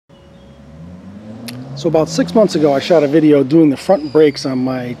So about 6 months ago I shot a video doing the front brakes on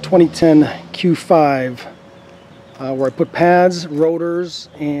my 2010 Q5 where I put pads, rotors,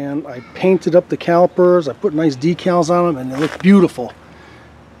 and I painted up the calipers. I put nice decals on them and they look beautiful.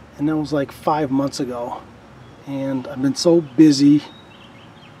 And that was like 5 months ago. And I've been so busy.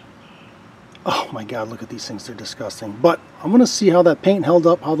 Oh my god, look at these things, they're disgusting. But I'm going to see how that paint held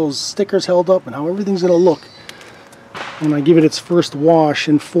up, how those stickers held up, and how everything's going to look when I give it its first wash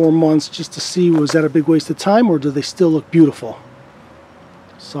in 4 months, just to see, was that a big waste of time or do they still look beautiful?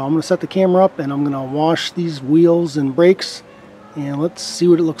 So I'm going to set the camera up and I'm going to wash these wheels and brakes and let's see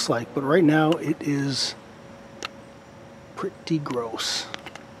what it looks like. But right now it is pretty gross.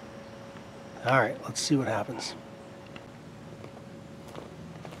 Alright, let's see what happens.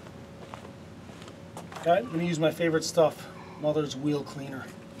 Alright, I'm going to use my favorite stuff, Mother's Wheel Cleaner.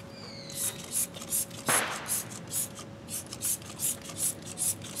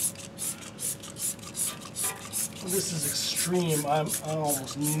 This is extreme. I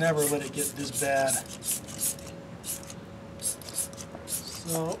almost never let it get this bad.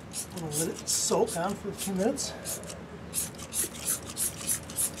 So I'm going to let it soak on for a few minutes.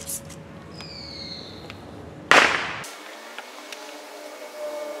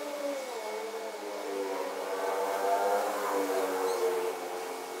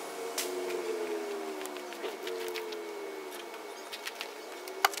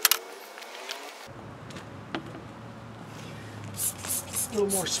 A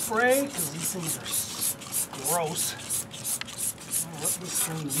little more spray because these things are gross. I'll let this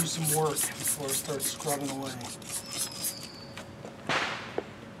thing do some work before it starts scrubbing away.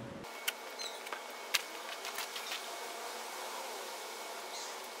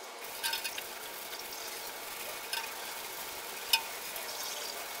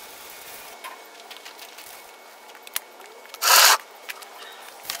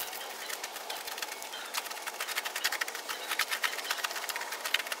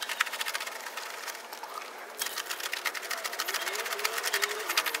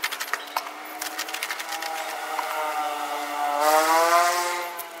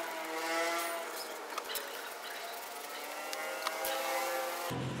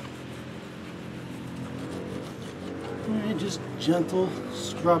 Alright, just gentle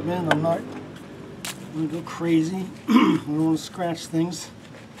scrub in. I'm not going to go crazy. I don't want to scratch things.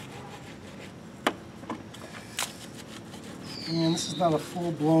 And this is not a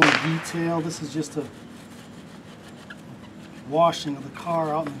full-blown detail. This is just a washing of the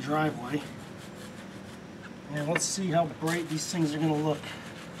car out in the driveway. And let's see how bright these things are going to look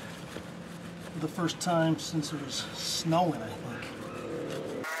for the first time since it was snowing, I think.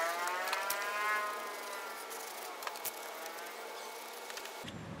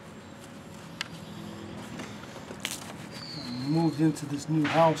 Moved into this new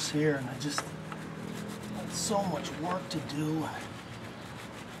house here and I just had so much work to do. You know,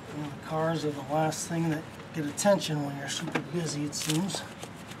 the cars are the last thing that get attention when you're super busy, it seems.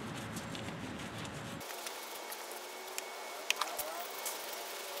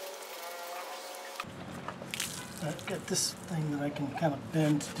 I've got this thing that I can kind of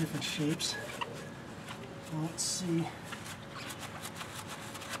bend to different shapes. So let's see.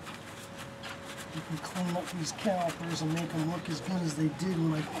 You can clean up these calipers and make them look as good as they did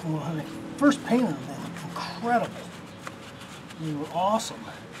when I first painted them. They looked incredible. They were awesome.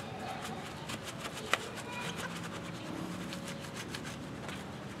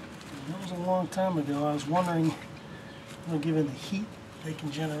 And that was a long time ago. I was wondering, you know, given the heat they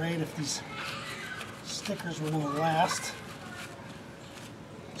can generate, if these stickers were going to last.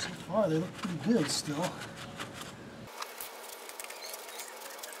 So far, they look pretty good still.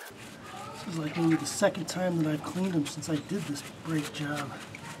 This is like maybe the second time that I've cleaned them since I did this brake job.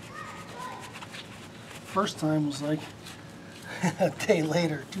 First time was like a day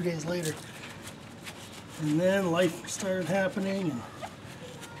later, 2 days later. And then life started happening and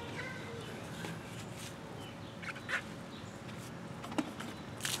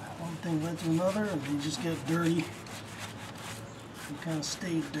one thing led to another and they just get dirty and kind of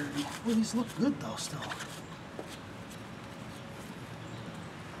stayed dirty. Well, these look good though still.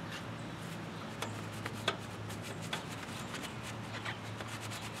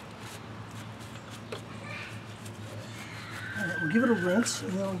 We'll give it a rinse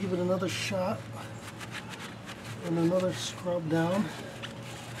and then I'll give it another shot and another scrub down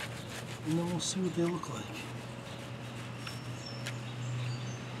and then we'll see what they look like.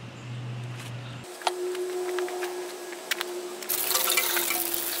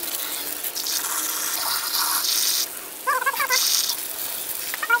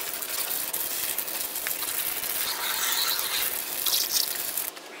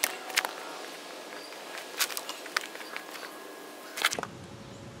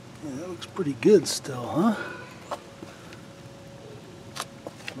 that looks pretty good still, huh?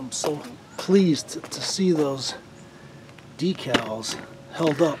 I'm so pleased to see those decals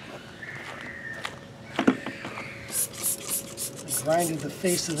held up. I grinded the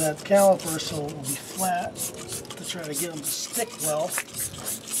face of that caliper so it will be flat to try to get them to stick well.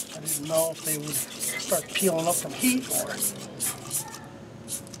 I didn't know if they would start peeling up from heat or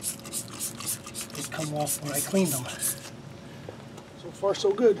they'd come off when I cleaned them. So far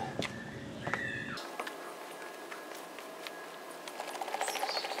so good.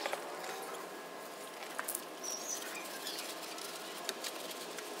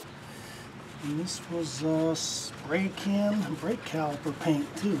 And this was spray can and brake caliper paint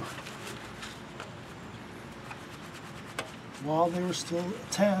too. While they were still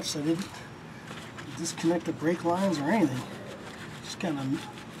attached, I didn't disconnect the brake lines or anything. Just kind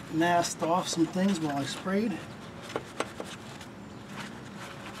of masked off some things while I sprayed.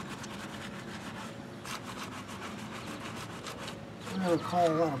 I would call a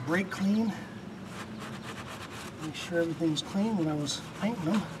lot of brake clean. Make sure everything's clean when I was painting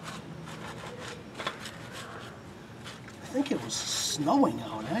them. I think it was snowing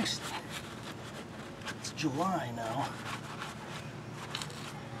out actually. It's July now.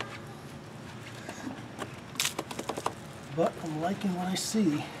 But I'm liking what I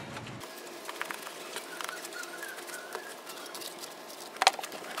see.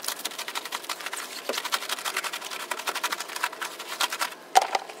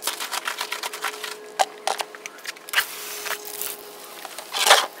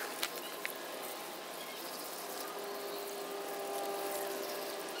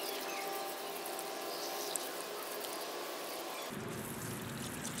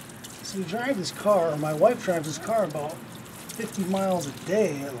 So we drive this car, or my wife drives this car about 50 miles a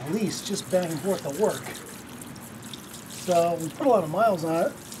day at least, just back and forth to work. So we put a lot of miles on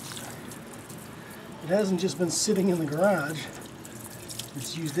it. It hasn't just been sitting in the garage.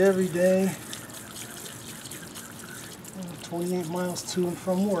 It's used every day. 28 miles to and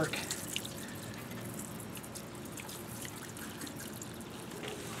from work.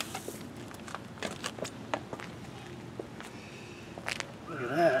 Look at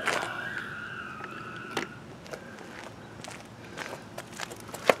that.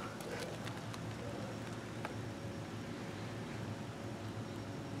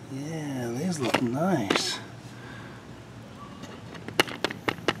 Yeah, these look nice.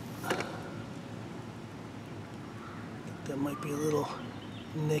 That might be a little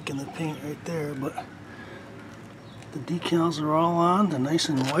nick in the paint right there, but the decals are all on. They're nice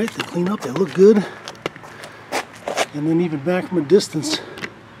and white. They clean up. They look good. And then even back from a distance,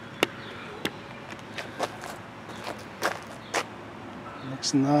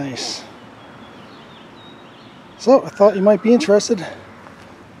 looks nice. So I thought you might be interested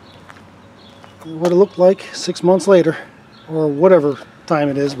in what it looked like 6 months later, or whatever time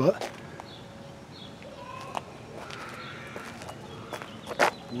it is, but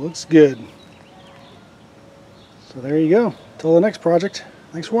looks good. So there you go. Till the next project.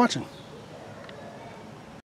 Thanks for watching.